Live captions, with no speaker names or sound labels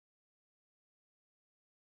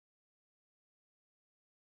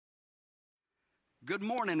Good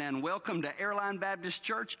morning and welcome to Airline Baptist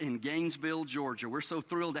Church in Gainesville, Georgia. We're so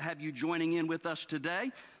thrilled to have you joining in with us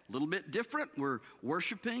today. A little bit different. We're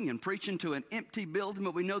worshiping and preaching to an empty building,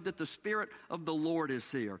 but we know that the Spirit of the Lord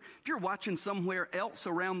is here. If you're watching somewhere else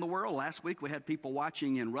around the world, last week we had people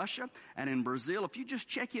watching in Russia and in Brazil. If you just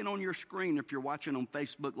check in on your screen, if you're watching on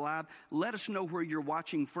Facebook Live, let us know where you're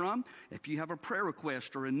watching from. If you have a prayer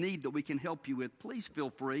request or a need that we can help you with, please feel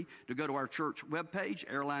free to go to our church webpage,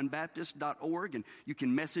 airlinebaptist.org, and you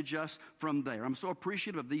can message us from there. I'm so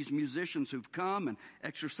appreciative of these musicians who've come and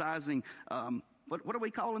exercising, what are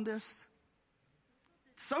we calling this?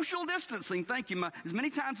 Social distancing. Thank you. As many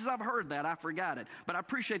times as I've heard that, I forgot it. But I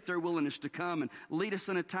appreciate their willingness to come and lead us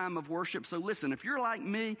in a time of worship. So listen, if you're like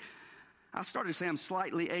me, I started to say I'm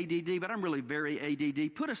slightly ADD, but I'm really very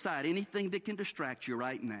ADD. Put aside anything that can distract you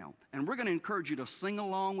right now. And we're going to encourage you to sing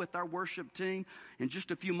along with our worship team. In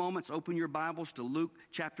just a few moments, open your Bibles to Luke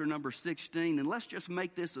chapter number 16. And let's just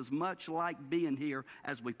make this as much like being here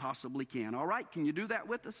as we possibly can. All right? Can you do that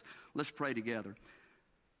with us? Let's pray together.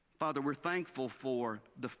 Father, we're thankful for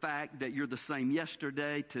the fact that you're the same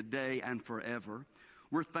yesterday, today, and forever.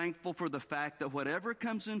 We're thankful for the fact that whatever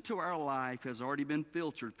comes into our life has already been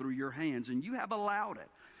filtered through your hands, and you have allowed it.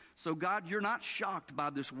 So God, you're not shocked by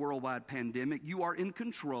this worldwide pandemic. You are in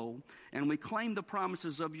control, and we claim the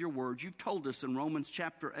promises of your word. You've told us in Romans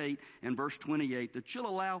chapter 8 and verse 28 that you'll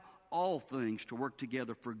allow all things to work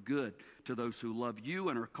together for good to those who love you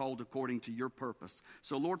and are called according to your purpose.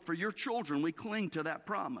 So Lord, for your children, we cling to that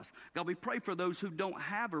promise. God, we pray for those who don't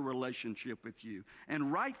have a relationship with you.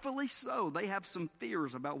 And rightfully so, they have some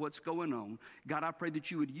fears about what's going on. God, I pray that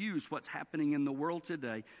you would use what's happening in the world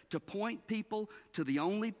today to point people to the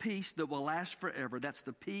only peace that will last forever. That's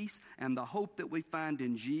the peace and the hope that we find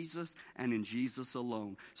in Jesus and in Jesus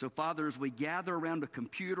alone. So Father, as we gather around a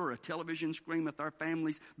computer or a television screen with our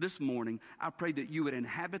families this morning, I pray that you would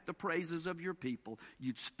inhabit the praises of your people.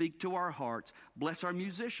 You'd speak to our hearts. Bless our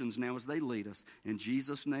musicians now as they lead us. In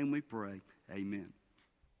Jesus' name we pray. Amen.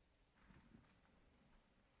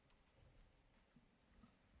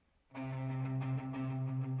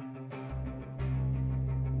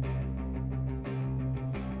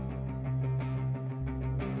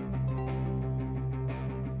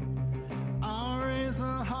 I'll raise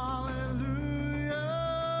a hallelujah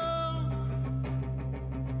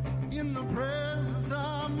in the presence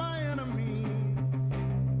of my enemies.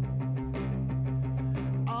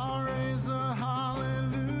 I'll raise a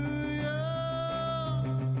hallelujah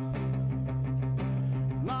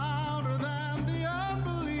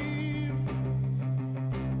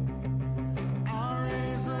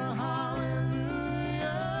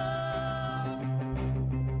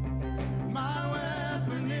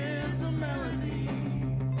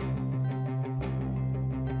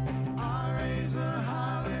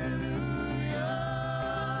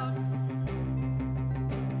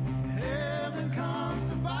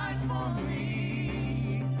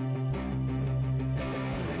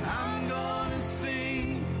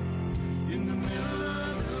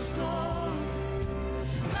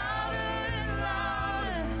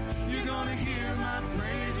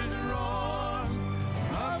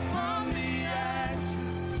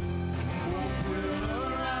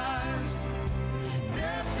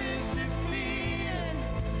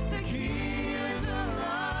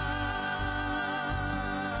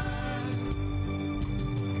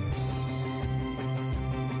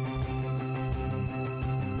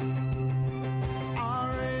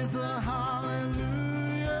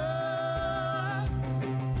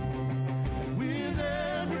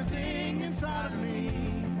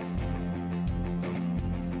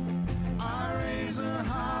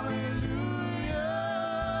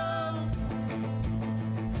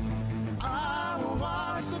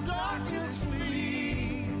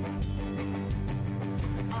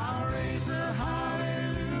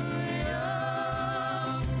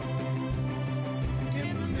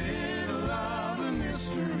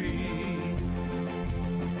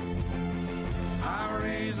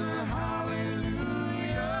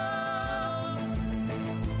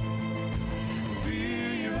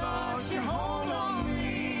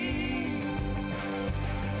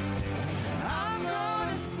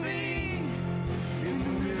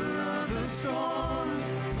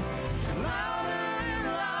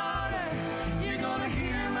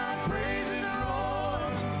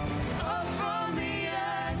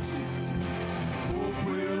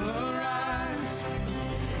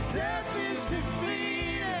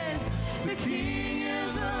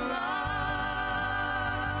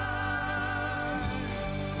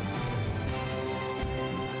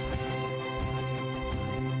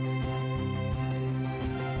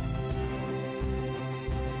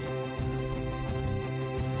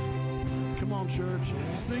church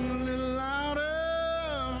and sing a little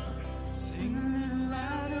louder. Sing a little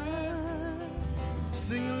louder.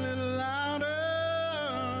 Sing a little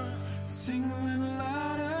louder. Sing a little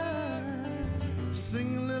louder.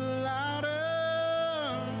 Sing a little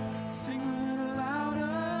louder. Sing a little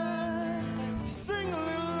louder. Sing a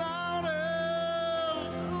little louder.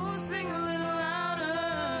 Oh, sing a little louder.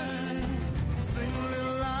 Sing a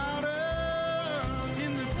little louder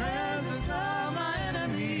in the presence of my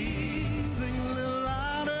enemy. Sing a little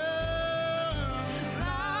louder,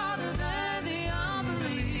 louder than the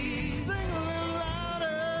unbelief. Sing a little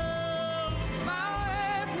louder. My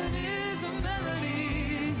weapon is a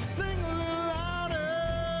melody. Sing a little louder.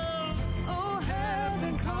 Oh,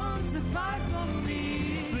 heaven comes to fight for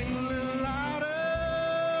me. Sing a little louder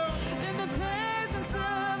in the presence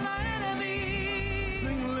of my enemy.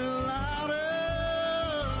 Sing a little louder.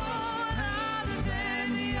 Oh, louder than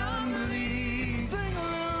the unbelief. Sing a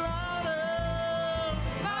little louder.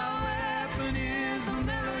 My weapon is a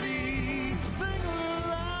melody. Sing a little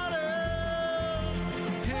louder.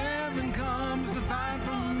 Heaven comes to fight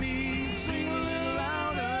for me. Sing a little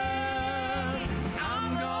louder.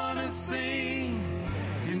 I'm gonna sing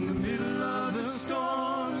in the middle of the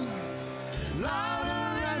storm.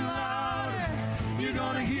 Louder and louder. You're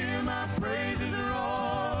gonna hear my praises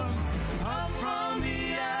roar. Up from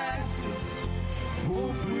the ashes,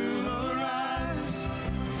 hope will arise.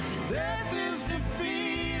 Death is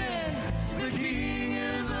defeated, the King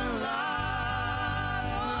is alive.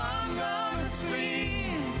 I'm gonna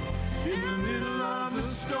sing in the middle of the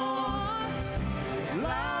storm.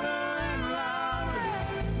 Louder and louder,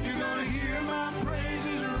 you're gonna hear my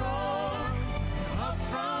praises roar. Up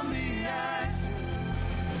from the ashes,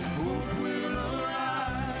 hope will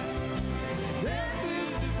arise. Death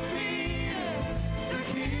is defeated, the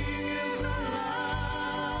King is alive.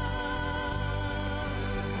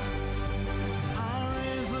 I'll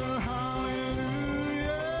raise a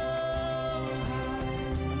hallelujah.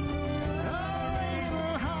 I'll raise a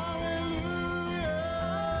hallelujah.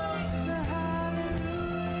 I'll raise a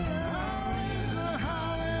hallelujah. I'll raise a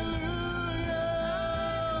hallelujah.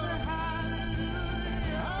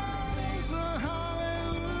 I'll raise a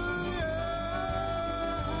hallelujah.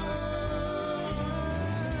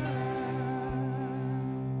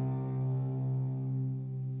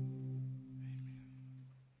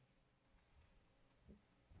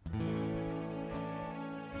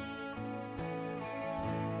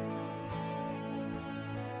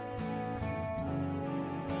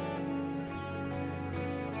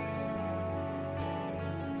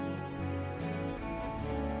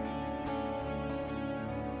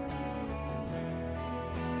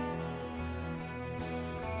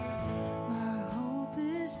 My hope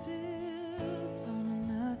is built on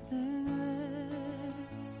nothing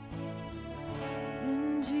less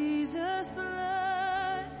than Jesus'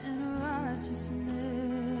 blood and righteousness.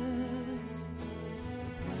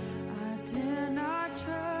 I dare not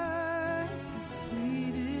trust the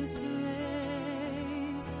sweetest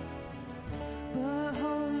way, but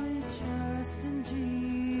wholly trust in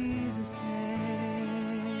Jesus'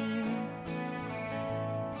 name.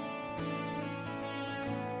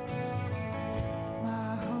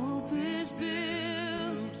 My hope is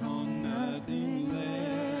built on nothing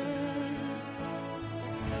less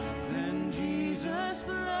than Jesus'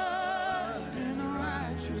 blood and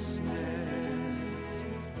righteousness.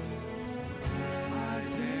 I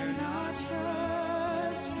dare not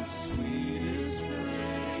trust the sweetest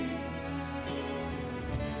frame,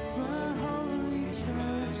 but wholly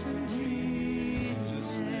trust in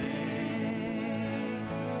Jesus' name.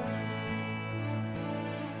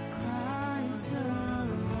 Christ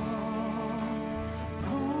alone,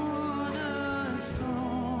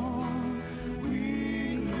 cornerstone,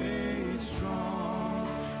 we made strong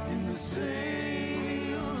in the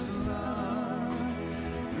Savior's love.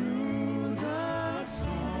 Through the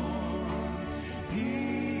storm,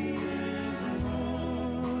 He is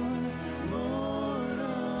Lord, Lord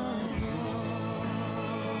of all.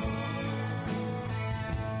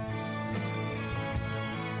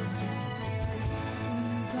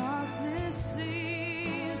 When darkness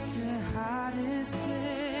seems to hide His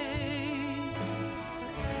face,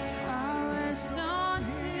 I rest on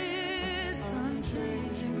His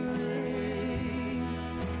unchanging grace.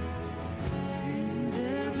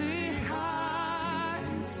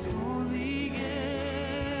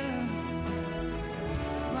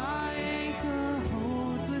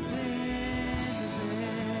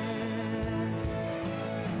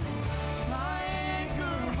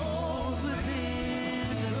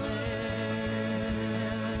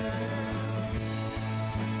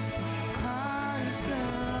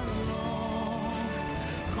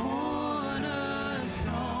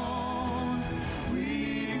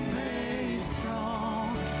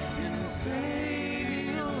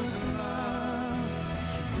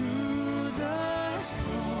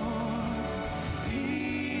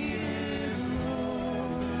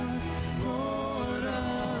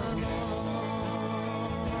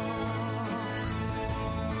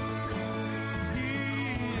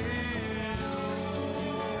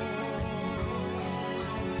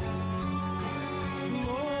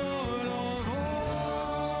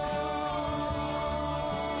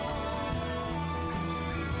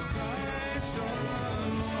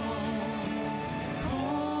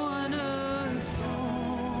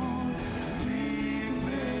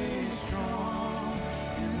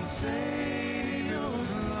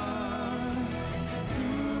 Savior's love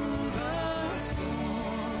through the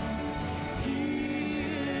storm. He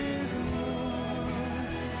is Lord,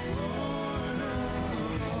 Lord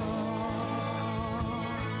of all.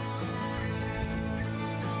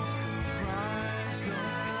 Christ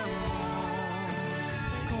alone,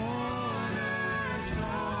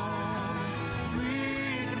 cornerstone,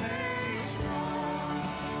 weak made strong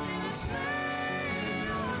in the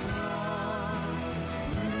Savior's love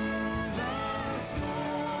through the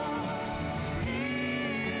storm. He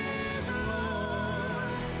is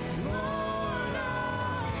Lord, Lord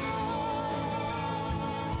of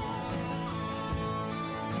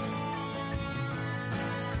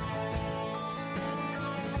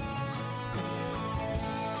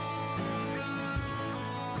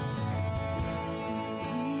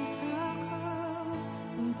Peace shall come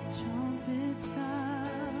with trumpets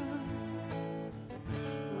sound.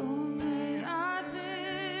 Oh, may I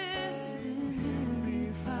live in Him be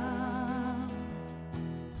found,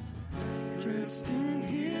 dressed in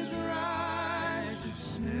His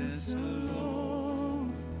righteousness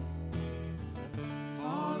alone,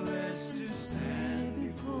 faultless to stand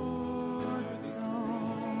before the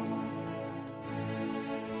throne.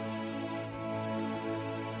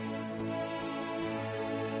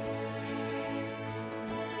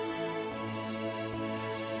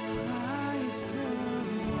 Christ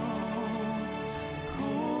alone,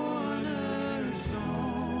 cornerstone,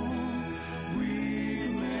 weak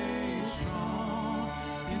made strong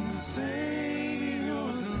in the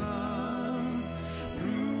Savior's love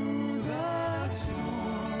through the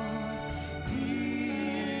storm. He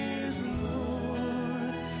is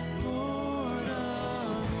Lord, Lord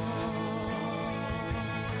of all.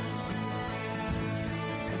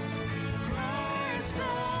 Christ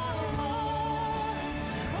alone,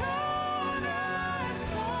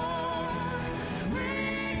 cornerstone,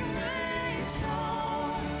 weak made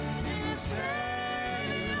strong in the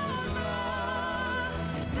Savior's love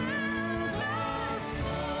through the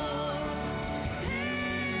storm. He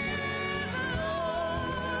is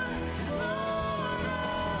Lord, Lord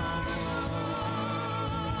of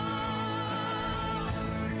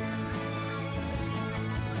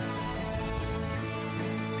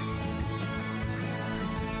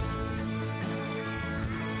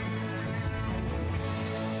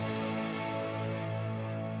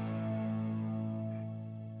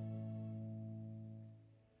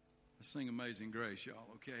Let's sing Amazing Grace, y'all,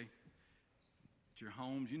 okay? At your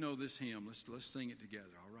homes, you know this hymn. Let's sing it together,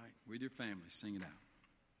 all right? With your family, sing it out.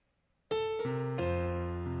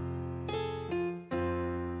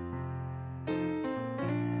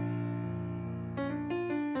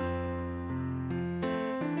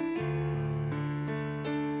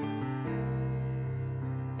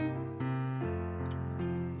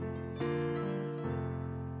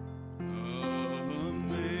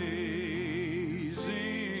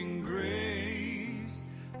 Amazing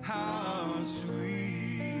grace, how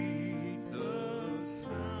sweet the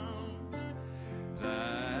sound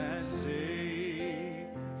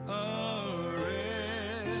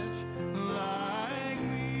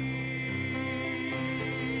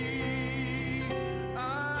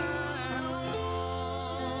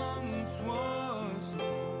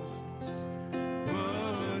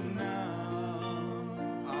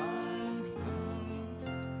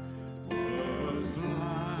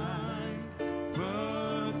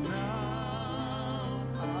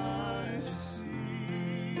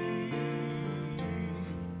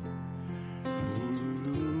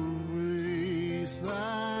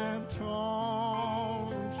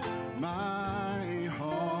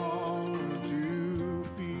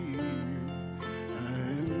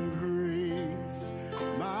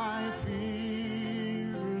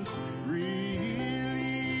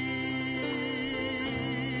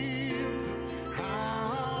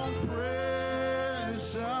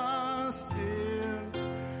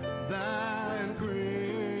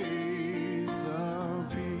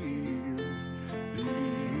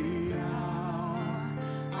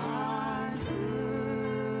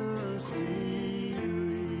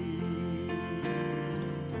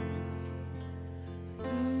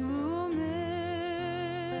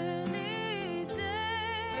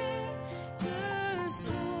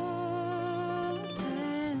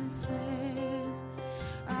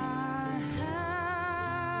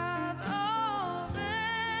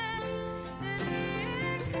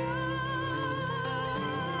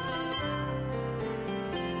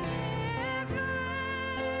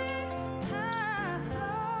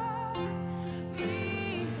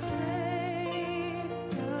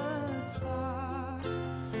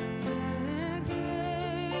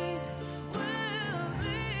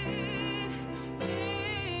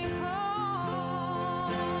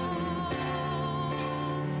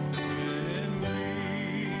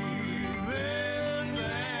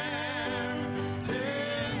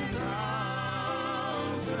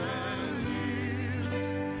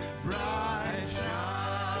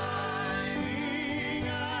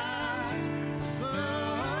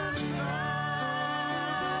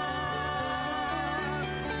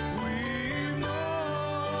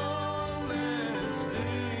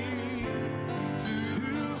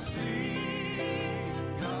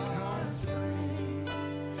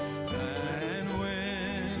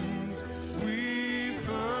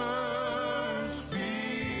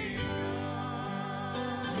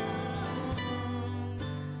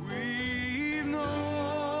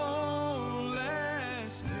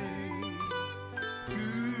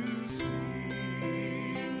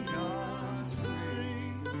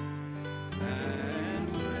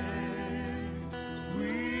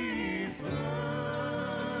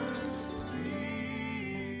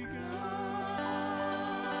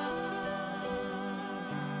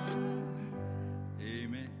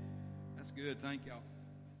good. Thank y'all.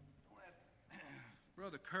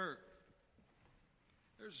 Brother Kirk,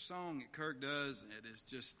 there's a song that Kirk does, and it's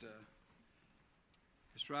just,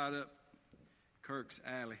 it's right up Kirk's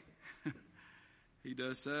alley. He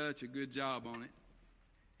does such a good job on it,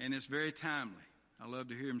 and it's very timely. I love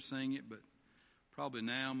to hear him sing it, but probably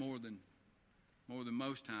now more than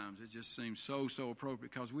most times, it just seems so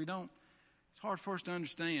appropriate because it's hard for us to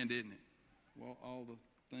understand, isn't it? Well, all the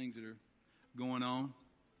things that are going on.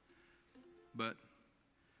 But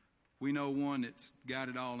we know one that's got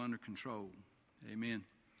it all under control. Amen.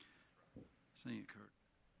 Sing it, Kirk.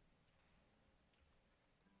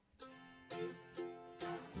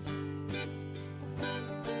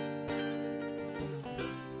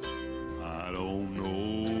 I don't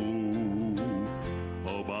know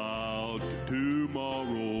about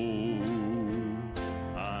tomorrow.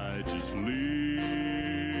 I just live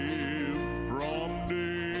from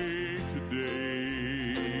day to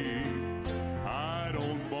day. I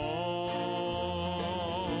don't borrow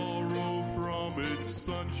from its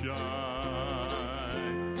sunshine,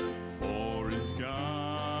 for its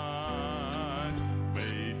skies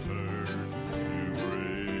may turn to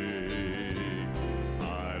gray.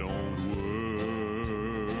 I don't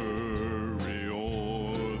worry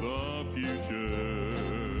o'er the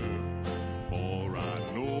future, for I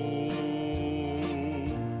know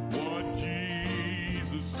what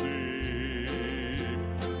Jesus said.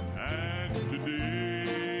 And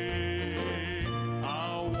today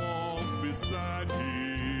I'll walk beside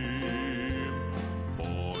him,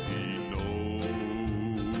 for he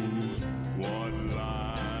knows what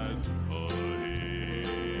lies ahead.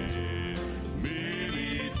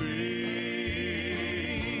 Many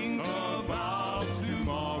things about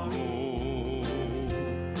tomorrow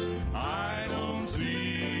I don't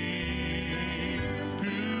seem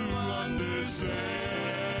to understand,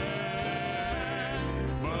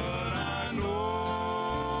 but I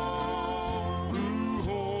know who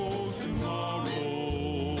holds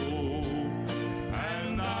tomorrow,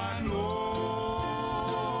 and I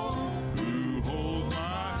know who holds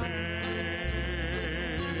my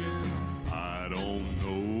hand. I don't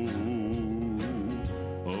know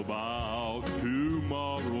about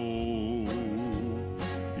tomorrow.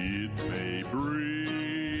 It may bring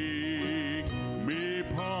me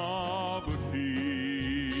poverty,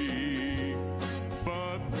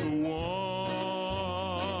 but the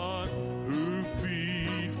one who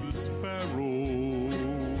feeds the sparrow,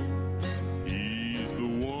 he's the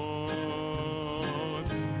one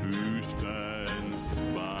who stands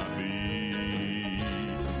by me.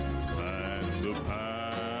 And the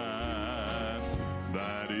path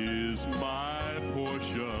that is my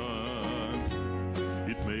portion,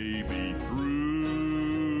 it may be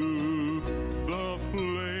through the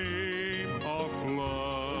flame or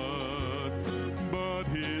flood, but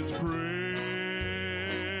his presence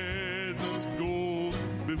goes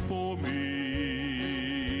before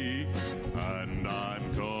me, and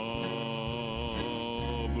I'm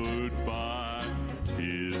covered by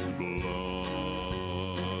his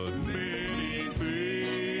blood. Many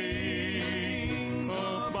things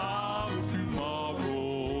about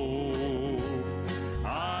tomorrow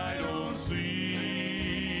I don't seem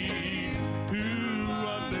to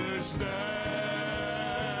understand,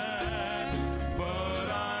 but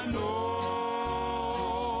I know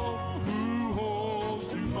who holds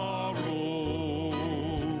tomorrow,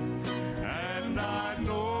 and I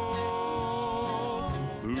know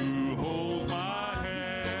who holds my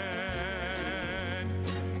hand,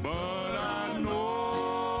 but I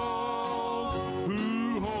know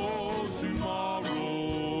who holds tomorrow,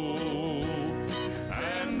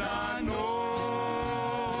 and I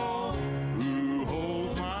know who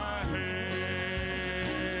holds my hand.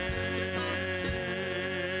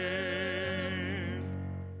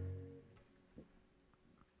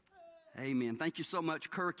 Amen. Thank you so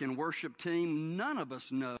much, Kirk and worship team. None of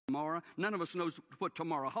us know tomorrow. None of us knows what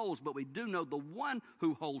tomorrow holds, but we do know the one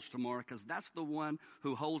who holds tomorrow, because that's the one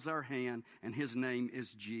who holds our hand, and his name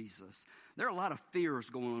is Jesus. There are a lot of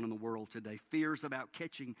fears going on in the world today. Fears about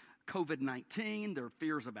catching COVID-19. There are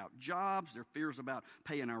fears about jobs. There are fears about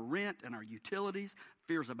paying our rent and our utilities.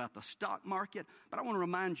 Fears about the stock market. But I want to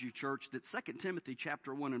remind you, church, that 2 Timothy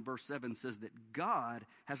chapter 1 and verse 7 says that God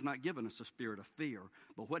has not given us a spirit of fear,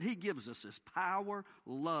 but what he gives us is power,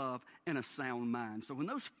 love, and a sound mind. So when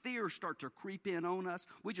those fears start to creep in on us,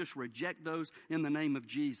 we just reject those in the name of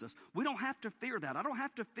Jesus. We don't have to fear that. I don't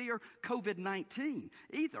have to fear COVID-19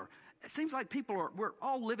 either. It seems like we're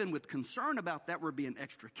all living with concern about that. We're being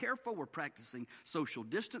extra careful. We're practicing social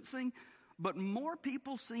distancing. But more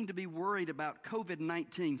people seem to be worried about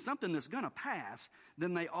COVID-19, something that's going to pass,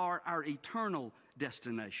 than they are our eternal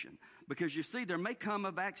destination. Because you see, there may come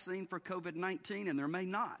a vaccine for COVID-19 and there may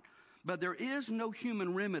not. But there is no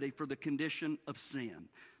human remedy for the condition of sin.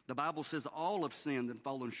 The Bible says all have sinned and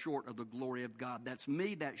fallen short of the glory of God. That's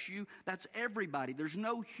me, that's you, that's everybody. There's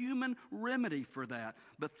no human remedy for that.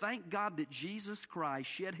 But thank God that Jesus Christ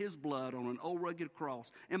shed his blood on an old rugged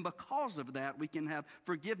cross. And because of that, we can have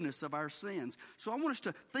forgiveness of our sins. So I want us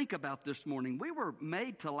to think about this morning. We were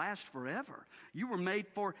made to last forever. You were made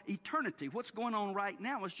for eternity. What's going on right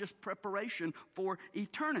now is just preparation for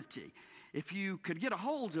eternity. If you could get a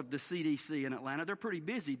hold of the CDC in Atlanta, they're pretty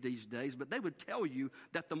busy these days, but they would tell you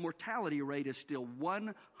that the mortality rate is still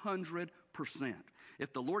 100%.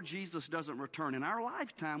 If the Lord Jesus doesn't return in our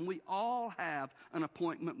lifetime, we all have an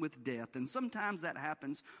appointment with death, and sometimes that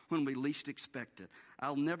happens when we least expect it.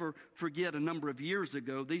 I'll never forget a number of years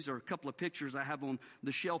ago. These are a couple of pictures I have on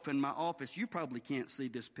the shelf in my office. You probably can't see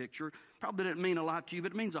this picture. Probably didn't mean a lot to you,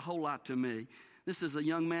 but it means a whole lot to me. This is a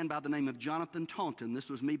young man by the name of Jonathan Taunton. This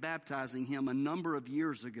was me baptizing him a number of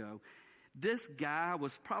years ago. This guy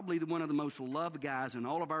was probably one of the most loved guys in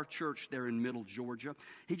all of our church there in Middle Georgia.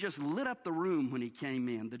 He just lit up the room when he came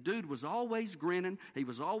in. The dude was always grinning. He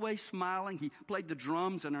was always smiling. He played the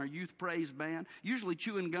drums in our youth praise band, usually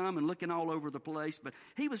chewing gum and looking all over the place. But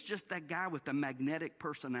he was just that guy with a magnetic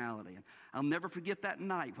personality. And I'll never forget that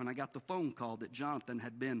night when I got the phone call that Jonathan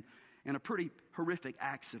had been in a pretty horrific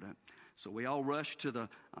accident. So we all rushed to the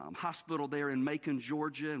hospital there in Macon,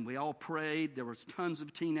 Georgia, and we all prayed. There was tons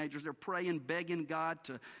of teenagers there praying, begging God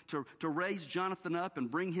to raise Jonathan up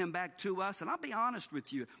and bring him back to us. And I'll be honest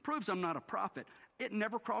with you, it proves I'm not a prophet. It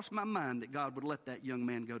never crossed my mind that God would let that young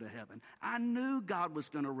man go to heaven. I knew God was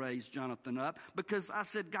going to raise Jonathan up because I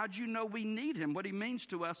said, God, you know we need him, what he means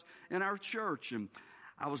to us in our church. And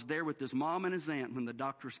I was there with his mom and his aunt when the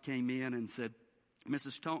doctors came in and said,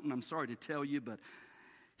 Mrs. Taunton, I'm sorry to tell you, but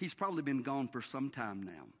he's probably been gone for some time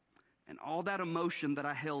now. And all that emotion that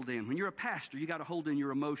I held in. When you're a pastor, you got to hold in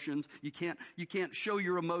your emotions. You can't show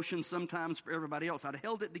your emotions sometimes for everybody else. I'd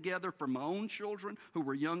held it together for my own children who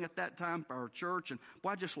were young at that time, for our church. And boy,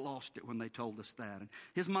 I just lost it when they told us that. And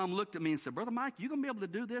his mom looked at me and said, Brother Mike, you going to be able to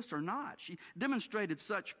do this or not? She demonstrated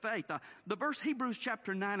such faith. The verse Hebrews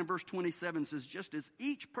chapter 9 and verse 27 says, just as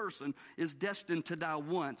each person is destined to die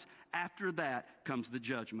once, after that comes the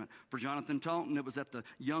judgment. For Jonathan Taunton, it was at the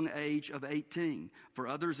young age of 18. For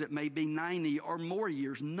others, it may be 90 or more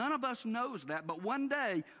years. None of us knows that, but one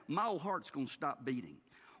day, my old heart's going to stop beating.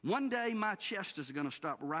 One day, my chest is going to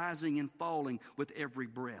stop rising and falling with every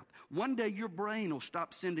breath. One day, your brain will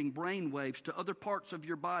stop sending brain waves to other parts of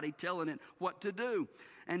your body, telling it what to do.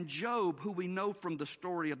 And Job, who we know from the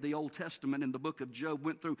story of the Old Testament in the book of Job,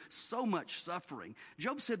 went through so much suffering.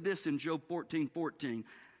 Job said this in Job 14:14,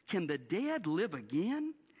 can the dead live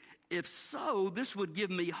again? If so, this would give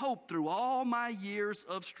me hope through all my years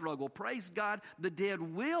of struggle. Praise God, the dead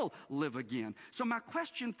will live again. So my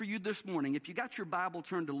question for you this morning, if you got your Bible,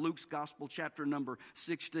 turn to Luke's Gospel, chapter number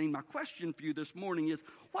 16. My question for you this morning is,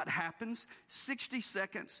 what happens 60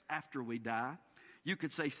 seconds after we die? You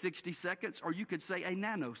could say 60 seconds or you could say a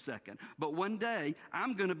nanosecond. But one day,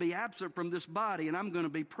 I'm going to be absent from this body and I'm going to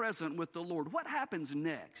be present with the Lord. What happens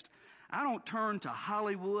next? I don't turn to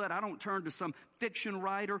Hollywood. I don't turn to some fiction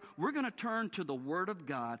writer. We're going to turn to the Word of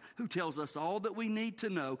God, who tells us all that we need to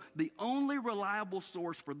know. The only reliable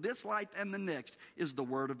source for this life and the next is the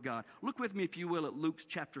Word of God. Look with me, if you will, at Luke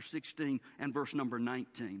chapter 16 and verse number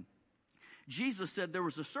 19. Jesus said there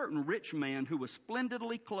was a certain rich man who was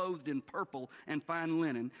splendidly clothed in purple and fine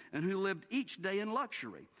linen, and who lived each day in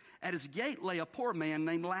luxury. At his gate lay a poor man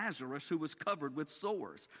named Lazarus, who was covered with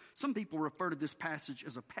sores. Some people refer to this passage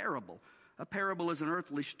as a parable. A parable is an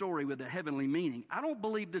earthly story with a heavenly meaning. I don't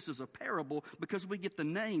believe this is a parable because we get the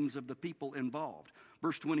names of the people involved.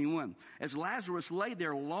 Verse 21, as Lazarus lay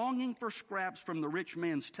there longing for scraps from the rich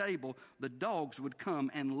man's table, the dogs would come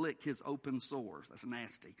and lick his open sores. That's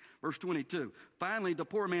nasty. Verse 22, finally the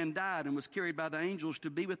poor man died and was carried by the angels to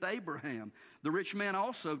be with Abraham. The rich man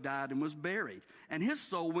also died and was buried, and his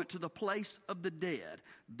soul went to the place of the dead.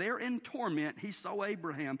 There in torment he saw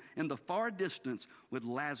Abraham in the far distance with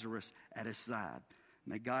Lazarus at his side.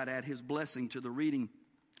 May God add his blessing to the reading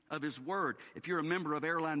of his word. If you're a member of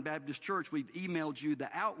Airline Baptist Church, we've emailed you the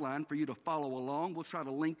outline for you to follow along. We'll try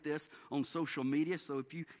to link this on social media, so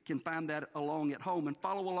if you can find that along at home and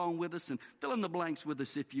follow along with us and fill in the blanks with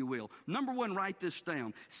us, if you will. Number one, write this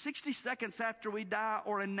down. 60 seconds after we die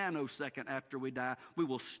or a nanosecond after we die, we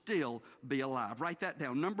will still be alive. Write that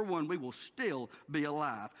down. Number one, we will still be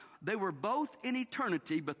alive. They were both in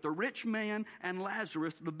eternity, but the rich man and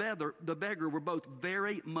Lazarus, the beggar, were both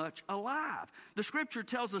very much alive. The scripture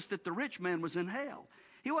tells us that the rich man was in hell.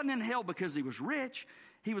 He wasn't in hell because he was rich.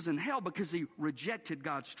 He was in hell because he rejected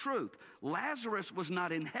God's truth. Lazarus was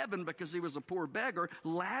not in heaven because he was a poor beggar.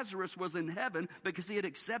 Lazarus was in heaven because he had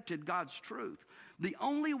accepted God's truth. The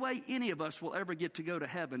only way any of us will ever get to go to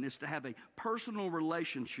heaven is to have a personal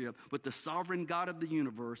relationship with the sovereign God of the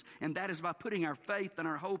universe, and that is by putting our faith and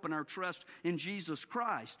our hope and our trust in Jesus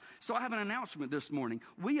Christ. So I have an announcement this morning.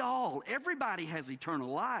 Everybody has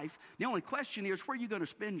eternal life. The only question is, where are you going to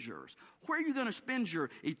spend yours? Where are you going to spend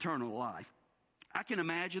your eternal life? I can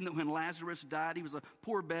imagine that when Lazarus died, he was a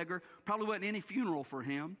poor beggar. Probably wasn't any funeral for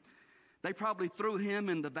him. They probably threw him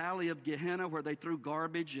in the valley of Gehenna, where they threw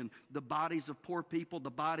garbage and the bodies of poor people,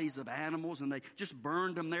 the bodies of animals, and they just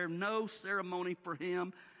burned them there. No ceremony for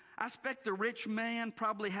him. I expect the rich man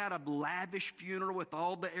probably had a lavish funeral with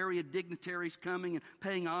all the area dignitaries coming and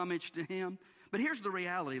paying homage to him. But here's the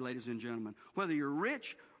reality, ladies and gentlemen. Whether you're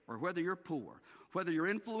rich or whether you're poor, whether you're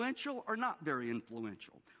influential or not very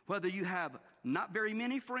influential, whether you have not very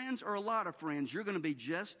many friends or a lot of friends, you're going to be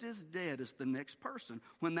just as dead as the next person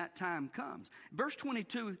when that time comes. Verse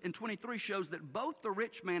 22 and 23 shows that both the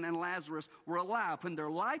rich man and Lazarus were alive. When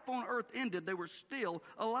their life on earth ended, they were still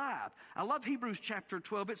alive. I love Hebrews chapter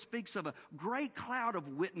 12. It speaks of a great cloud of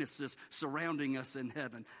witnesses surrounding us in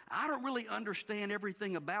heaven. I don't really understand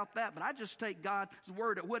everything about that, but I just take God's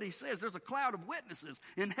word at what he says. There's a cloud of witnesses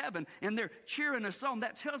in heaven, and they're cheering us on.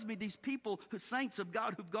 That tells me these people, saints of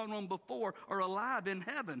God who've gone on before, are alive in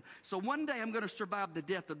heaven. So one day I'm going to survive the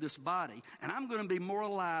death of this body, and I'm going to be more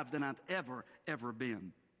alive than I've ever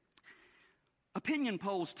been. Opinion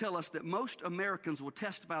polls tell us that most Americans will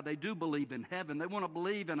testify they do believe in heaven. They want to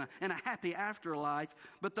believe in a happy afterlife.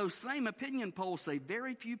 But those same opinion polls say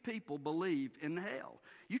very few people believe in hell.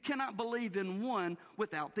 You cannot believe in one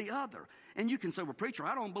without the other. And you can say, well, preacher,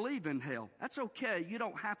 I don't believe in hell. That's okay. You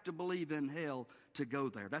don't have to believe in hell to go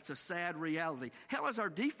there. That's a sad reality. Hell is our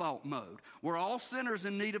default mode. We're all sinners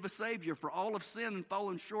in need of a Savior, for all have sinned and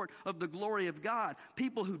fallen short of the glory of God.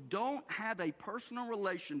 People who don't have a personal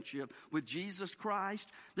relationship with Jesus Christ,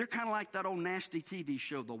 they're kind of like that old nasty TV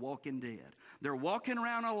show, The Walking Dead. They're walking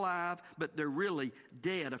around alive, but they're really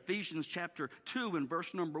dead. Ephesians chapter 2 and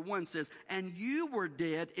verse number 1 says, and you were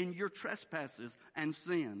dead in your trespasses and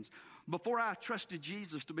sins. Before I trusted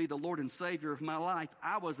Jesus to be the Lord and Savior of my life,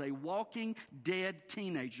 I was a walking dead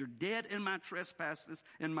teenager, dead in my trespasses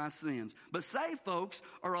and my sins. But saved folks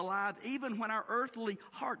are alive even when our earthly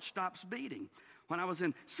heart stops beating. When I was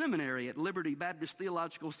in seminary at Liberty Baptist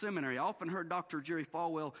Theological Seminary, I often heard Dr. Jerry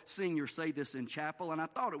Falwell Sr. say this in chapel, and I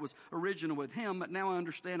thought it was original with him, but now I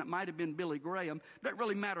understand it might have been Billy Graham. It doesn't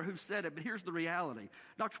really matter who said it, but here's the reality.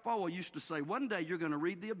 Dr. Falwell used to say, one day you're going to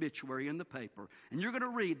read the obituary in the paper, and you're going to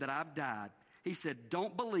read that I've died. He said,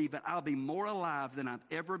 don't believe it. I'll be more alive than I've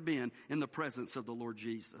ever been in the presence of the Lord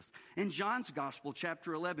Jesus. In John's Gospel,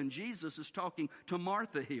 chapter 11, Jesus is talking to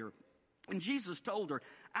Martha here. And Jesus told her,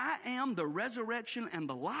 I am the resurrection and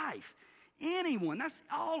the life.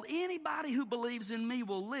 Anybody who believes in me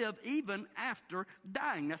will live even after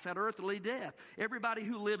dying. That's that earthly death. Everybody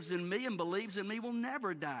who lives in me and believes in me will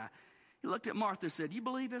never die. He looked at Martha and said, do you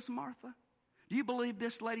believe this, Martha? Do you believe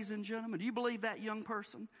this, ladies and gentlemen? Do you believe that, young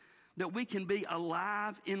person? That we can be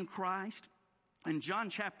alive in Christ? In John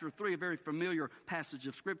chapter 3, a very familiar passage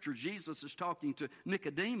of Scripture, Jesus is talking to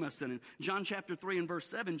Nicodemus. And in John chapter 3 and verse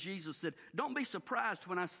 7, Jesus said, don't be surprised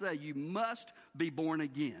when I say you must be born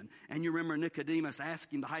again. And you remember Nicodemus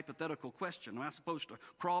asking the hypothetical question, am I supposed to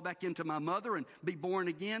crawl back into my mother and be born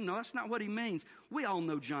again? No, that's not what he means. We all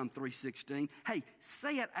know John 3:16. Hey,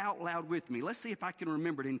 say it out loud with me. Let's see if I can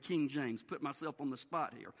remember it in King James. Put myself on the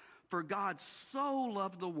spot here. For God so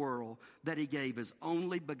loved the world that he gave his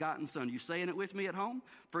only begotten Son. You saying it with me at home?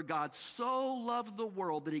 For God so loved the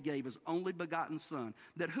world that he gave his only begotten Son,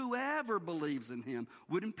 that whoever believes in him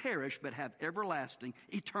wouldn't perish but have everlasting,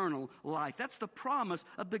 eternal life. That's the promise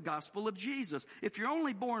of the gospel of Jesus. If you're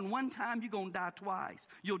only born one time, you're going to die twice.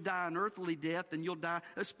 You'll die an earthly death and you'll die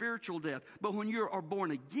a spiritual death. But when you are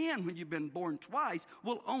born again, when you've been born twice,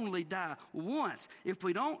 we'll only die once. If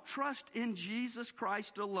we don't trust in Jesus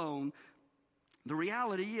Christ alone, the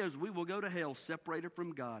reality is we will go to hell separated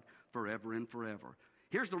from God forever and forever.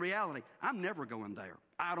 Here's the reality. I'm never going there.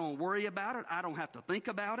 I don't worry about it. I don't have to think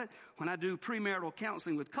about it. When I do premarital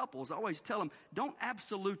counseling with couples, I always tell them, don't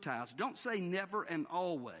absolutize. Don't say never and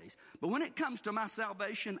always. But when it comes to my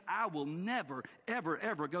salvation, I will never, ever,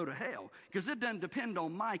 ever go to hell. Because it doesn't depend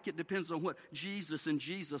on Mike. It depends on what Jesus and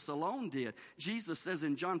Jesus alone did. Jesus says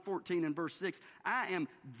in John 14 and verse 6, I am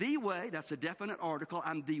the way. That's a definite article.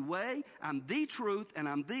 I'm the way, I'm the truth, and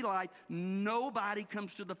I'm the life. Nobody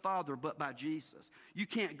comes to the Father but by Jesus. You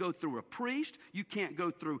can't go through a priest. You can't go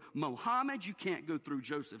go through Mohammed. You can't go through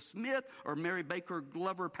Joseph Smith or Mary Baker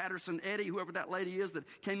Glover Patterson Eddy, whoever that lady is that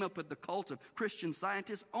came up with the cult of Christian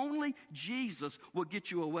Scientists. Only Jesus will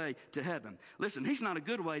get you a way to heaven. Listen, he's not a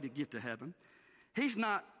good way to get to heaven. He's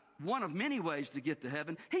not one of many ways to get to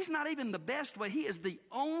heaven. He's not even the best way. He is the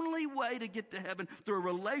only way to get to heaven through a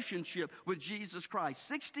relationship with Jesus Christ.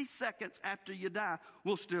 60 seconds after you die,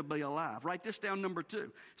 we'll still be alive. Write this down, number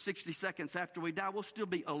 2. 60 seconds after we die, we'll still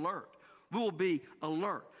be alert. We will be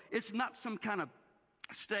alert. It's not some kind of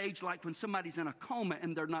stage like when somebody's in a coma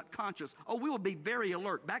and they're not conscious. Oh, we will be very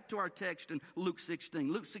alert. Back to our text in Luke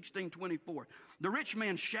 16. Luke 16:24. The rich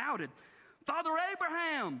man shouted, "Father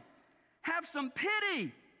Abraham, have some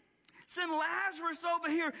pity. Send Lazarus over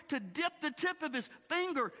here to dip the tip of his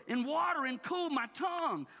finger in water and cool my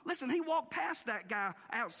tongue." Listen, he walked past that guy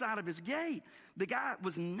outside of his gate. The guy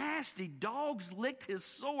was nasty. Dogs licked his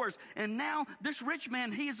sores. And now this rich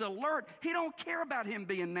man, he's alert. He don't care about him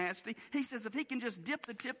being nasty. He says, if he can just dip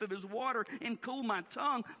the tip of his water and cool my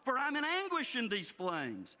tongue, for I'm in anguish in these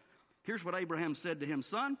flames. Here's what Abraham said to him,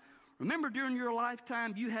 "Son, remember during your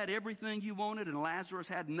lifetime you had everything you wanted and Lazarus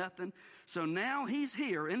had nothing? So now he's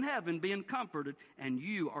here in heaven being comforted and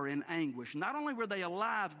you are in anguish." Not only were they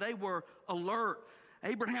alive, they were alert.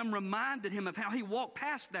 Abraham reminded him of how he walked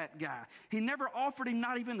past that guy. He never offered him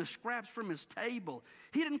not even the scraps from his table.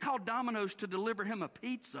 He didn't call Domino's to deliver him a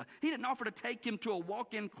pizza. He didn't offer to take him to a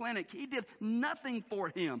walk-in clinic. He did nothing for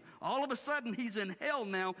him. All of a sudden he's in hell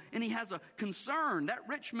now and he has a concern. That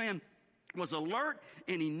rich man was alert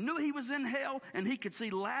and he knew he was in hell and he could see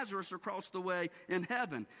Lazarus across the way in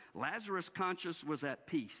heaven. Lazarus' conscience was at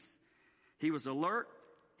peace. He was alert,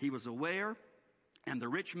 he was aware, and the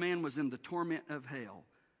rich man was in the torment of hell.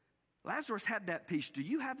 Lazarus had that peace. Do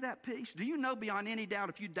you have that peace? Do you know beyond any doubt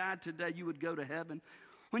if you died today you would go to heaven?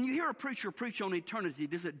 When you hear a preacher preach on eternity,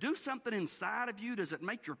 does it do something inside of you? Does it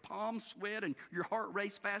make your palms sweat and your heart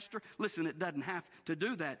race faster? Listen, it doesn't have to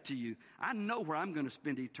do that to you. I know where I'm going to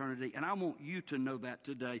spend eternity, and I want you to know that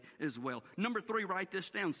today as well. Number 3, write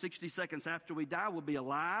this down. 60 seconds after we die, we'll be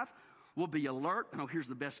alive. We'll be alert. Oh, here's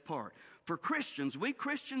the best part. For Christians, we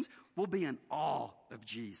Christians will be in awe of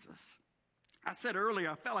Jesus. I said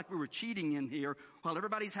earlier, I felt like we were cheating in here while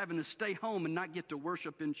everybody's having to stay home and not get to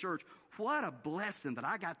worship in church. What a blessing that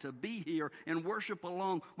I got to be here and worship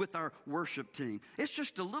along with our worship team. It's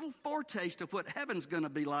just a little foretaste of what heaven's going to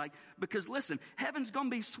be like because, listen, heaven's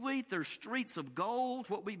going to be sweet. There's streets of gold,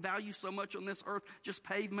 what we value so much on this earth, just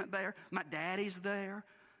pavement there. My daddy's there.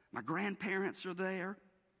 My grandparents are there.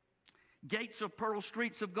 Gates of pearl,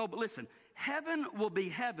 streets of gold. But listen, heaven will be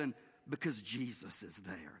heaven because Jesus is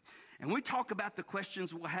there. And we talk about the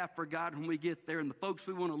questions we'll have for God when we get there and the folks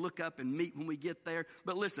we want to look up and meet when we get there.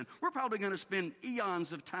 But listen, we're probably going to spend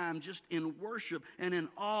eons of time just in worship and in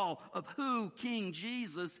awe of who King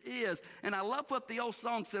Jesus is. And I love what the old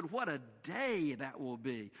song said, what a day that will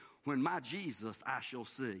be when my Jesus I shall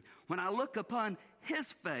see. When I look upon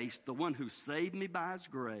his face, the one who saved me by his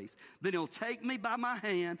grace, then he'll take me by my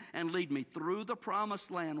hand and lead me through the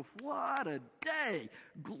promised land. What a day,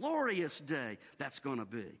 glorious day that's going to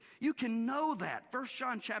be. You can know that. 1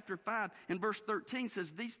 John chapter 5 and verse 13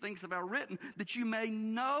 says, these things have I written that you may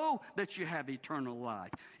know that you have eternal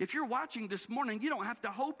life. If you're watching this morning, you don't have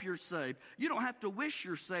to hope you're saved. You don't have to wish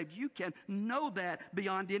you're saved. You can know that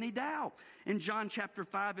beyond any doubt. In John chapter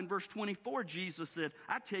 5 and verse 24, Jesus said,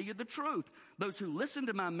 I tell you the truth. Those who listen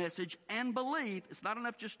to my message and believe, it's not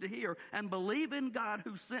enough just to hear, and believe in God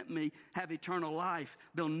who sent me have eternal life.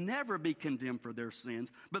 They'll never be condemned for their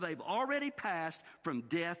sins, but they've already passed from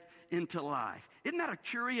death into life. Isn't that a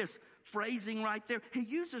curious phrasing right there? He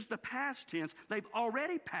uses the past tense. They've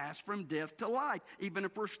already passed from death to life, even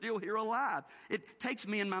if we're still here alive. It takes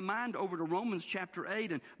me in my mind over to Romans chapter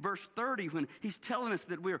 8 and verse 30 when he's telling us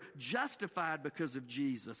that we're justified because of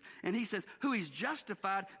Jesus. And he says, who he's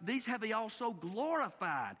justified, these have he also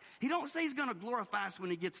glorified. He don't say he's going to glorify us when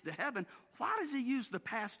he gets to heaven. Why does he use the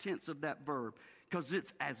past tense of that verb? Because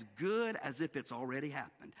it's as good as if it's already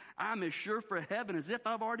happened. I'm as sure for heaven as if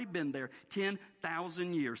I've already been there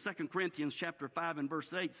 10,000 years. 2 Corinthians chapter 5 and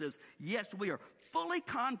verse 8 says, yes, we are fully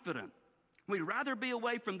confident. We'd rather be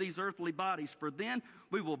away from these earthly bodies, for then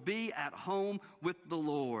we will be at home with the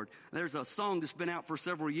Lord. There's a song that's been out for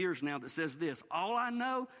several years now that says this, all I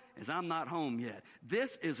know is I'm not home yet.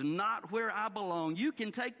 This is not where I belong. You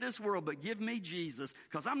can take this world, but give me Jesus,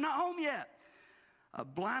 because I'm not home yet. A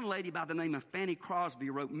blind lady by the name of Fanny Crosby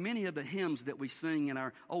wrote many of the hymns that we sing in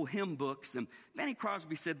our old hymn books. And Fanny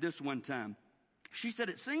Crosby said this one time. She said,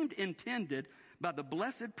 it seemed intended by the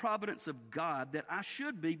blessed providence of God that I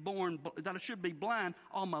should be blind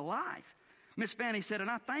all my life. Miss Fanny said,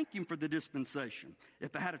 and I thank him for the dispensation.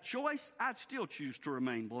 If I had a choice, I'd still choose to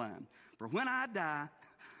remain blind. For when I die,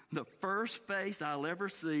 the first face I'll ever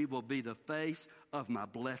see will be the face of my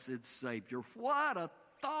blessed Savior. What a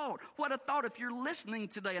thought. What a thought. If you're listening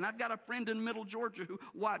today, and I've got a friend in Middle Georgia who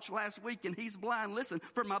watched last week and he's blind. Listen,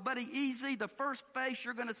 for my buddy Easy, the first face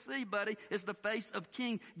you're going to see, buddy, is the face of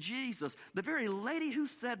King Jesus. The very lady who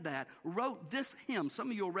said that wrote this hymn.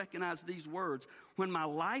 Some of you will recognize these words. When my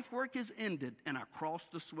life work is ended and I cross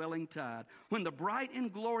the swelling tide, when the bright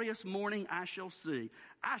and glorious morning I shall see,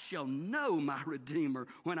 I shall know my Redeemer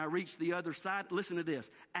when I reach the other side. Listen to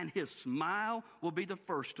this. And his smile will be the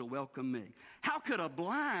first to welcome me. How could a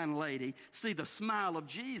blind lady see the smile of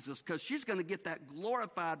Jesus? Because she's going to get that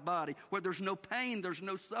glorified body where there's no pain, there's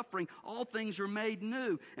no suffering. All things are made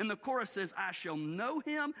new. And the chorus says, I shall know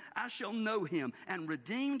him, and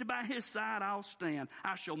redeemed by his side I'll stand.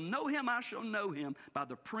 I shall know him by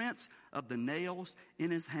the prints of the nails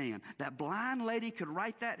in his hand. That blind lady could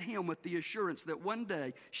write that hymn with the assurance that one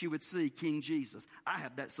day she would see King Jesus. I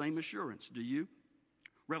have that same assurance. Do you?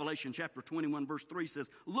 Revelation chapter 21 verse 3 says,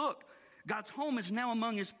 look, God's home is now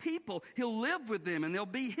among his people. He'll live with them and they'll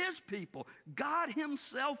be his people. God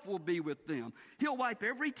himself will be with them. He'll wipe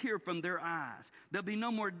every tear from their eyes. There'll be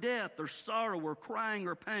no more death or sorrow or crying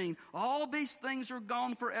or pain. All these things are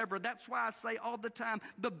gone forever. That's why I say all the time,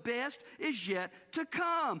 the best is yet to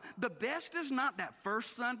come. The best is not that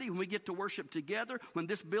first Sunday when we get to worship together, when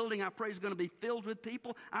this building I pray is going to be filled with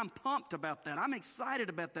people. I'm pumped about that. I'm excited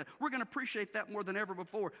about that. We're going to appreciate that more than ever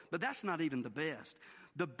before. But that's not even the best.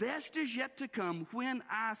 The best is yet to come when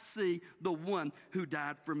I see the one who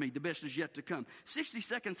died for me. The best is yet to come. 60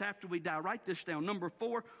 seconds after we die, write this down. Number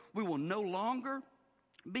 4, we will no longer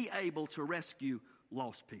be able to rescue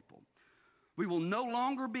lost people. We will no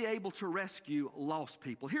longer be able to rescue lost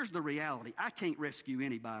people. Here's the reality. I can't rescue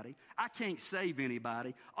anybody. I can't save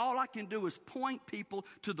anybody. All I can do is point people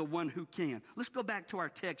to the one who can. Let's go back to our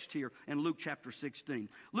text here in Luke chapter 16.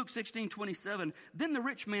 Luke 16:27. Then the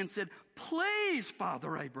rich man said, please,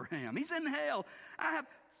 Father Abraham. He's in hell. At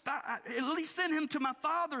least send him to my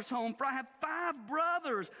father's home, for I have 5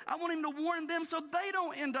 brothers. I want him to warn them so they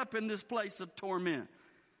don't end up in this place of torment.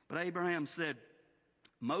 But Abraham said,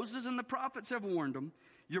 Moses and the prophets have warned them.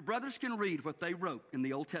 Your brothers can read what they wrote in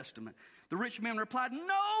the Old Testament. The rich man replied,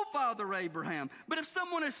 no, Father Abraham, but if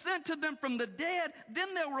someone is sent to them from the dead,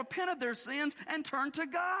 then they'll repent of their sins and turn to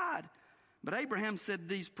God. But Abraham said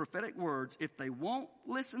these prophetic words, if they won't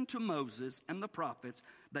listen to Moses and the prophets,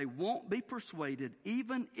 they won't be persuaded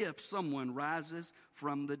even if someone rises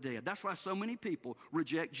from the dead. That's why so many people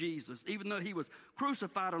reject Jesus. Even though he was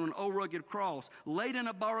crucified on an old rugged cross, laid in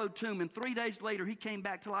a borrowed tomb, and 3 days later he came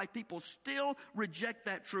back to life, people still reject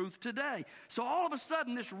that truth today. So all of a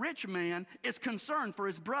sudden this rich man is concerned for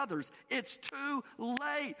his brothers. It's too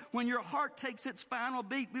late. When your heart takes its final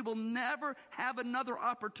beat, we will never have another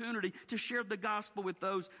opportunity to share the gospel with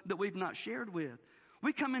those that we've not shared with.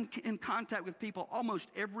 We come in contact with people almost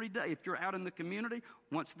every day. If you're out in the community,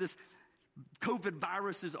 once this COVID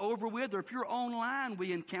virus is over with, or if you're online,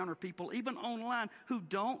 we encounter people, even online, who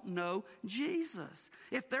don't know Jesus.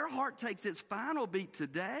 If their heart takes its final beat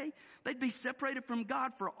today, they'd be separated from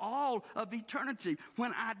God for all of eternity.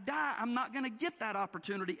 When I die, I'm not going to get that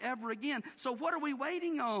opportunity ever again. So what are we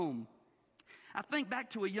waiting on? I think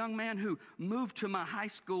back to a young man who moved to my high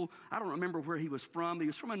school. I don't remember where he was from. He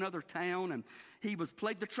was from another town, and he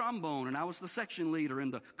played the trombone, and I was the section leader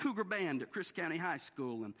in the Cougar Band at Chris County High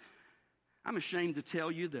School. And I'm ashamed to tell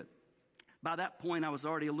you that by that point I was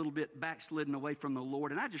already a little bit backslidden away from the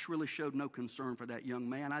Lord, and I just really showed no concern for that young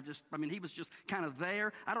man. He was just kind of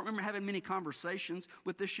there. I don't remember having many conversations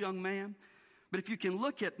with this young man. But if you can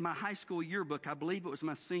look at my high school yearbook, I believe it was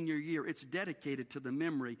my senior year, it's dedicated to the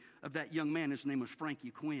memory of that young man. His name was Frankie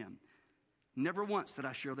Quinn. Never once did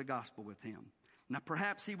I share the gospel with him. Now,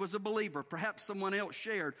 perhaps he was a believer. Perhaps someone else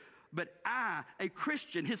shared. But I, a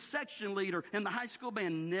Christian, his section leader in the high school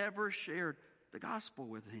band, never shared the gospel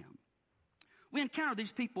with him. We encounter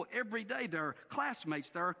these people every day. There are classmates,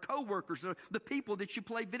 there are coworkers, there are the people that you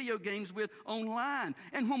play video games with online.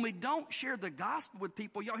 And when we don't share the gospel with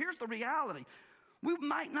people, y'all, here's the reality. We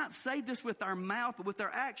might not say this with our mouth, but with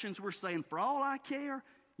our actions, we're saying, for all I care,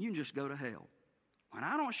 you can just go to hell. When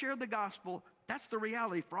I don't share the gospel, that's the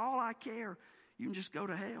reality. For all I care, you can just go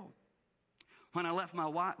to hell. When I left my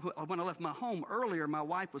home earlier, my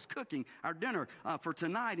wife was cooking our dinner for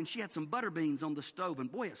tonight, and she had some butter beans on the stove, and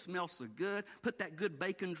boy, it smells so good. Put that good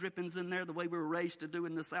bacon drippings in there the way we were raised to do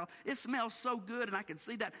in the South. It smells so good, and I could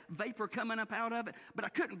see that vapor coming up out of it, but I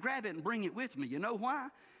couldn't grab it and bring it with me. You know why?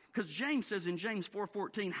 Because James says in James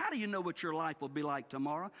 4:14, how do you know what your life will be like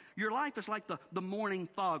tomorrow? Your life is like the morning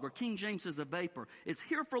fog, or King James says a vapor. It's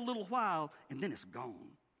here for a little while, and then it's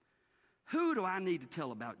gone. Who do I need to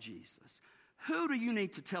tell about Jesus? Who do you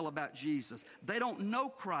need to tell about Jesus? They don't know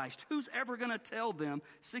Christ. Who's ever going to tell them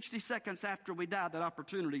 60 seconds after we die that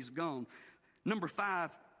opportunity's gone? Number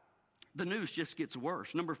 5, the news just gets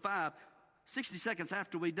worse. Number 5, 60 seconds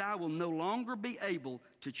after we die, we'll no longer be able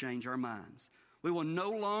to change our minds. We will no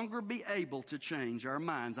longer be able to change our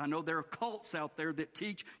minds. I know there are cults out there that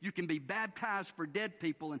teach you can be baptized for dead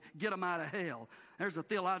people and get them out of hell. There's a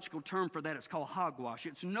theological term for that. It's called hogwash.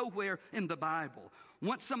 It's nowhere in the Bible.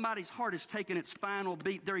 Once somebody's heart has taken its final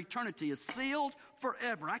beat, their eternity is sealed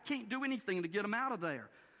forever. I can't do anything to get them out of there.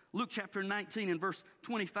 Luke chapter 19 and verse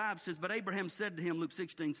 25 says, but Abraham said to him, Luke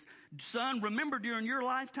 16, son, remember during your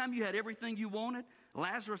lifetime you had everything you wanted.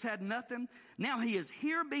 Lazarus had nothing. Now he is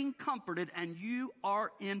here being comforted and you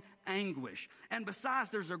are in anguish. And besides,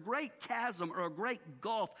 there's a great chasm or a great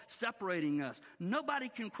gulf separating us. Nobody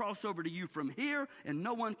can cross over to you from here and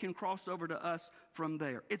no one can cross over to us from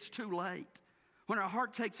there. It's too late. When our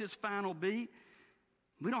heart takes its final beat,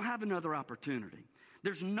 we don't have another opportunity.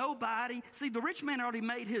 There's nobody. See, the rich man already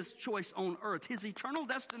made his choice on earth. His eternal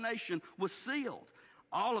destination was sealed.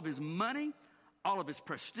 All of his money, all of his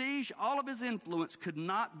prestige, all of his influence could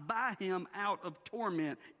not buy him out of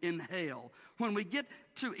torment in hell. When we get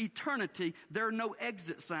to eternity, there are no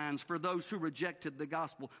exit signs for those who rejected the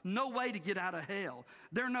gospel. No way to get out of hell.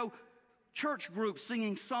 There are no church groups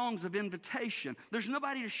singing songs of invitation. There's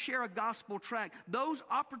nobody to share a gospel tract. Those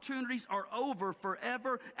opportunities are over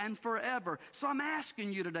forever and forever. So I'm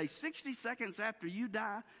asking you today, 60 seconds after you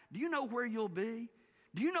die, do you know where you'll be?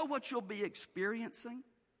 Do you know what you'll be experiencing?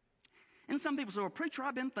 And some people say, well, preacher,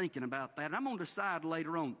 I've been thinking about that. I'm going to decide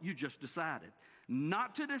later on. You just decided.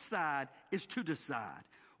 Not to decide is to decide.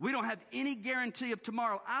 We don't have any guarantee of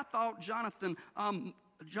tomorrow. I thought Jonathan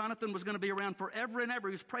was going to be around forever and ever.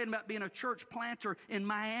 He was praying about being a church planter in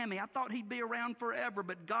Miami. I thought he'd be around forever,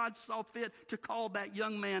 but God saw fit to call that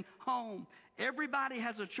young man home. Everybody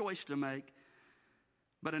has a choice to make,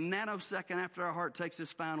 but a nanosecond after our heart takes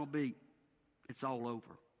its final beat, it's all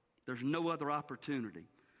over. There's no other opportunity.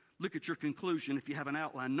 Look at your conclusion if you have an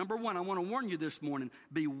outline. Number 1, I want to warn you this morning,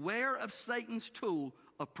 beware of Satan's tool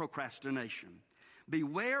of procrastination.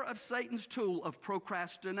 Beware of Satan's tool of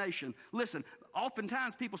procrastination. Listen,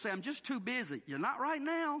 oftentimes people say, I'm just too busy. You're not right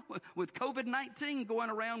now. With COVID-19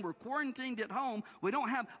 going around, we're quarantined at home. We don't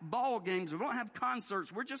have ball games. We don't have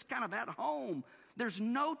concerts. We're just kind of at home. There's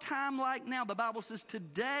no time like now. The Bible says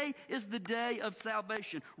today is the day of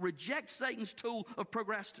salvation. Reject Satan's tool of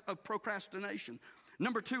procrastination.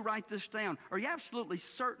 Number 2, write this down. Are you absolutely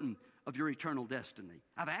certain of your eternal destiny?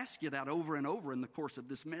 I've asked you that over and over in the course of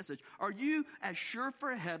this message. Are you as sure for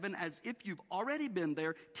heaven as if you've already been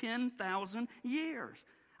there 10,000 years?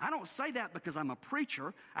 I don't say that because I'm a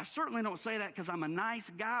preacher. I certainly don't say that because I'm a nice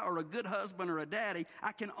guy or a good husband or a daddy.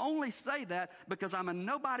 I can only say that because I'm a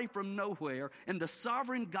nobody from nowhere, and the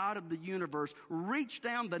sovereign God of the universe reached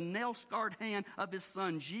down the nail-scarred hand of his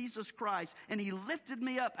son, Jesus Christ, and he lifted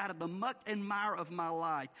me up out of the muck and mire of my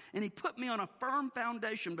life, and he put me on a firm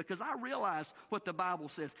foundation because I realized what the Bible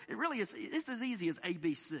says. It really is, it's as easy as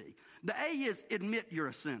ABC. The A is admit you're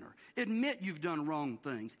a sinner. Admit you've done wrong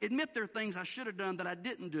things. Admit there are things I should have done that I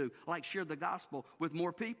didn't do, like share the gospel with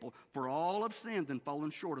more people. For all have sinned and fallen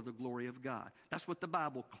short of the glory of God. That's what the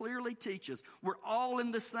Bible clearly teaches. We're all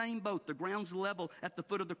in the same boat. The ground's level at the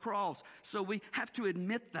foot of the cross. So we have to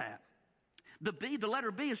admit that. The letter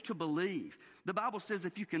B is to believe. The Bible says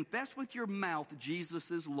if you confess with your mouth Jesus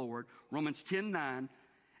is Lord, Romans 10:9,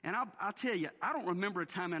 and I'll tell you, I don't remember a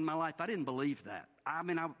time in my life I didn't believe that.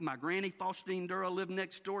 My granny, Faustine Dura, lived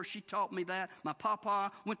next door. She taught me that. My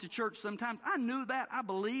papa went to church sometimes. I knew that. I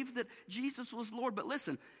believed that Jesus was Lord. But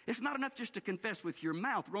listen, it's not enough just to confess with your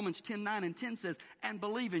mouth. Romans 10:9 and 10 says, and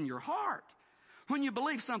believe in your heart. When you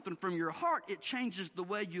believe something from your heart, it changes the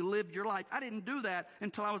way you live your life. I didn't do that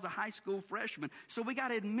until I was a high school freshman. So we got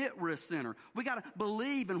to admit we're a sinner. We got to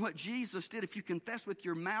believe in what Jesus did. If you confess with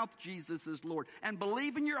your mouth Jesus is Lord and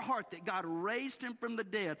believe in your heart that God raised him from the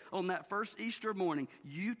dead on that first Easter morning,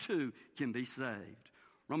 you too can be saved.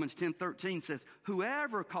 Romans 10:13 says,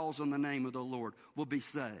 whoever calls on the name of the Lord will be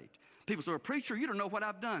saved. People say, well, preacher, you don't know what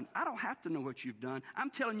I've done. I don't have to know what you've done. I'm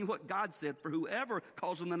telling you what God said, for whoever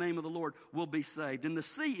calls on the name of the Lord will be saved. And the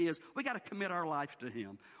C is we got to commit our life to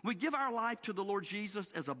him. We give our life to the Lord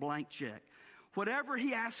Jesus as a blank check. Whatever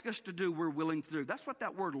he asks us to do, we're willing to do. That's what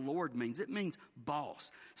that word Lord means. It means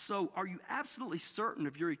boss. So are you absolutely certain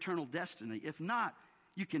of your eternal destiny? If not,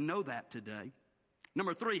 you can know that today.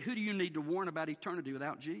 Number 3, who do you need to warn about eternity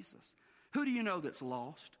without Jesus? Who do you know that's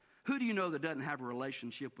lost? Who do you know that doesn't have a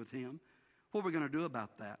relationship with him? What are we going to do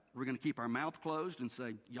about that? We're going to keep our mouth closed and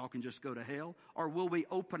say, y'all can just go to hell? Or will we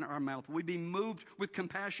open our mouth? Will we be moved with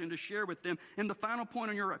compassion to share with them? And the final point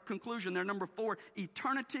on your conclusion there, number 4,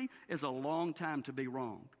 eternity is a long time to be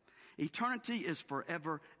wrong. Eternity is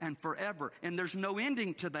forever and forever, and there's no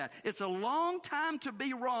ending to that. It's a long time to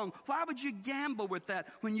be wrong. Why would you gamble with that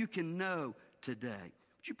when you can know today?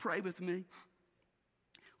 Would you pray with me?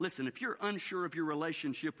 Listen, if you're unsure of your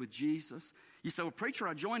relationship with Jesus, you say, well, preacher,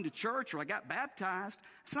 I joined a church or I got baptized.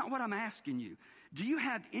 That's not what I'm asking you. Do you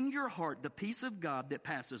have in your heart the peace of God that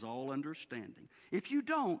passes all understanding? If you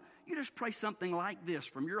don't, you just pray something like this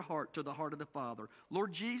from your heart to the heart of the Father.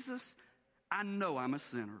 Lord Jesus, I know I'm a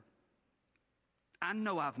sinner. I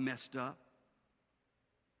know I've messed up.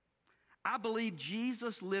 I believe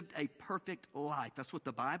Jesus lived a perfect life. That's what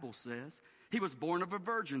the Bible says. He was born of a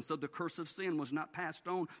virgin, so the curse of sin was not passed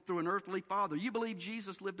on through an earthly father. You believe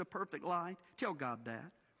Jesus lived a perfect life? Tell God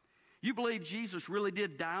that. You believe Jesus really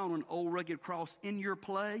did die on an old rugged cross in your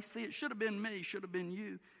place? See, it should have been me, should have been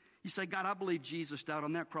you. You say, God, I believe Jesus died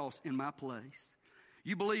on that cross in my place.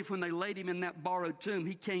 You believe when they laid him in that borrowed tomb,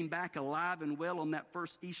 he came back alive and well on that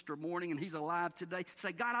first Easter morning, and he's alive today.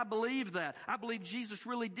 Say, God, I believe that. I believe Jesus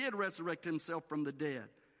really did resurrect himself from the dead.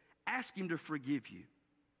 Ask him to forgive you.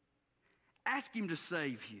 Ask him to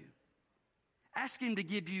save you. Ask him to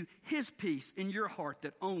give you his peace in your heart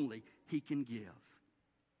that only he can give.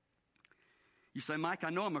 You say, Mike, I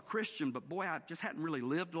know I'm a Christian, but boy, I just hadn't really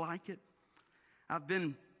lived like it. I've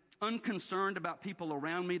been unconcerned about people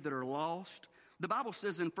around me that are lost. The Bible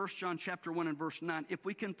says in 1 John chapter 1 and verse 9, if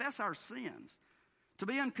we confess our sins, to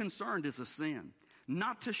be unconcerned is a sin.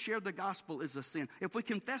 Not to share the gospel is a sin. If we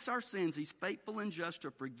confess our sins, he's faithful and just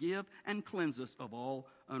to forgive and cleanse us of all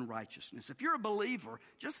unrighteousness. If you're a believer,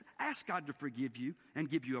 just ask God to forgive you and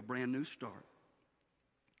give you a brand new start.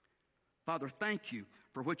 Father, thank you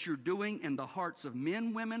for what you're doing in the hearts of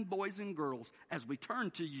men, women, boys, and girls as we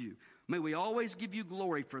turn to you. May we always give you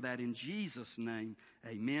glory for that in Jesus' name.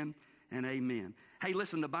 Amen and amen. Hey,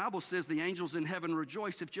 listen, the Bible says the angels in heaven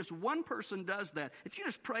rejoice if just one person does that. If you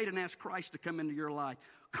just prayed and asked Christ to come into your life,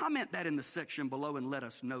 comment that in the section below and let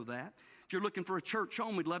us know that. If you're looking for a church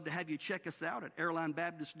home, we'd love to have you check us out at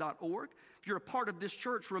airlinebaptist.org. If you're a part of this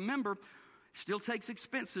church, remember, it still takes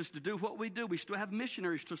expenses to do what we do. We still have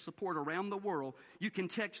missionaries to support around the world. You can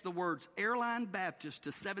text the words Airline Baptist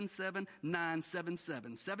to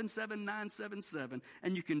 77977, 77977,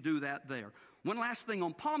 and you can do that there. One last thing,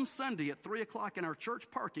 on Palm Sunday at 3 o'clock in our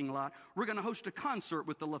church parking lot, we're going to host a concert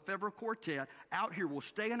with the Lefebvre Quartet out here. We'll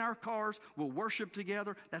stay in our cars. We'll worship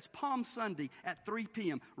together. That's Palm Sunday at 3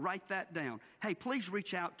 p.m. Write that down. Hey, please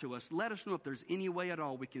reach out to us. Let us know if there's any way at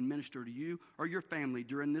all we can minister to you or your family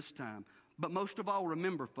during this time. But most of all,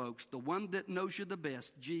 remember, folks, the one that knows you the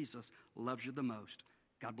best, Jesus, loves you the most.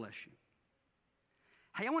 God bless you.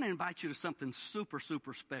 Hey, I want to invite you to something super,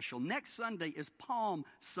 super special. Next Sunday is Palm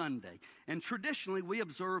Sunday. And traditionally, we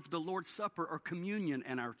observe the Lord's Supper or communion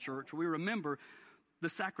in our church. We remember the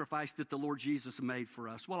sacrifice that the Lord Jesus made for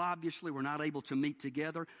us. Well, obviously, we're not able to meet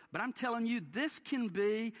together. But I'm telling you, this can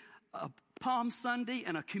be a Palm Sunday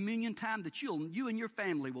and a communion time that you and your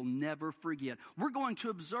family will never forget. We're going to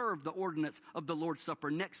observe the ordinance of the Lord's Supper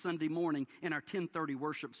next Sunday morning in our 10:30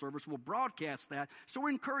 worship service. We'll broadcast that. So we're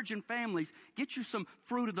encouraging families, get you some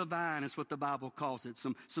fruit of the vine is what the Bible calls it,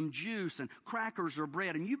 some juice and crackers or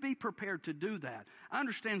bread, and you be prepared to do that. I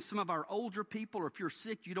understand some of our older people, or if you're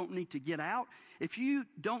sick, you don't need to get out. If you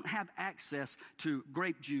don't have access to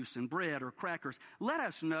grape juice and bread or crackers, let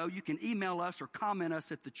us know. You can email us or comment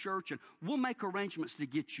us at the church, and we'll make arrangements to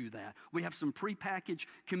get you that. We have some prepackaged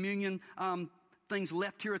communion things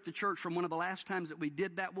left here at the church from one of the last times that we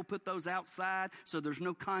did that. We'll put those outside so there's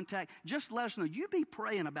no contact. Just let us know. You be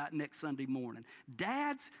praying about next Sunday morning.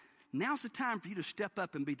 Dads, now's the time for you to step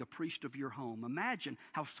up and be the priest of your home. Imagine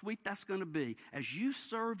how sweet that's going to be as you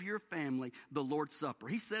serve your family the Lord's Supper.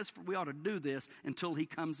 He says we ought to do this until he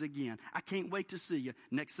comes again. I can't wait to see you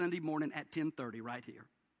next Sunday morning at 10:30 right here.